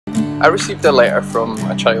I received a letter from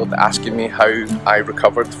a child asking me how I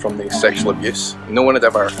recovered from the sexual abuse. No one had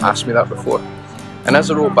ever asked me that before. And as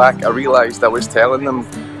I wrote back, I realised I was telling them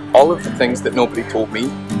all of the things that nobody told me,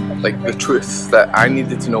 like the truth that I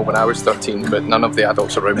needed to know when I was 13, but none of the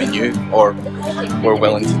adults around me knew or were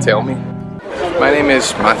willing to tell me. My name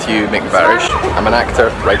is Matthew McVarish. I'm an actor,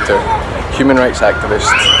 writer, human rights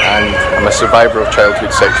activist, and I'm a survivor of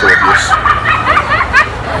childhood sexual abuse.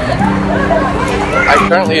 I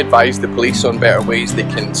currently advise the police on better ways they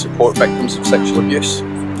can support victims of sexual abuse.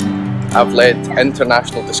 I've led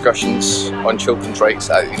international discussions on children's rights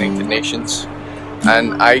at the United Nations,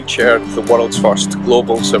 and I chaired the world's first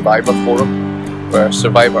global survivor forum, where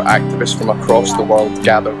survivor activists from across the world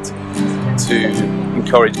gathered to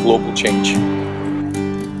encourage global change.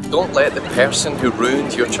 Don't let the person who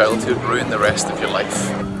ruined your childhood ruin the rest of your life.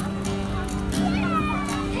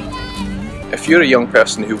 If you're a young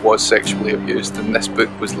person who was sexually abused, then this book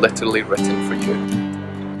was literally written for you.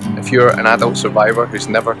 If you're an adult survivor who's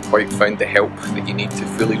never quite found the help that you need to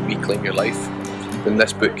fully reclaim your life, then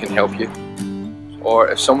this book can help you. Or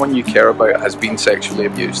if someone you care about has been sexually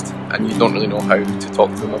abused and you don't really know how to talk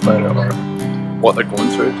to them about it or what they're going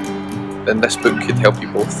through, then this book could help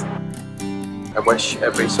you both. I wish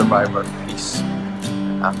every survivor peace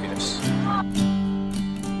and happiness.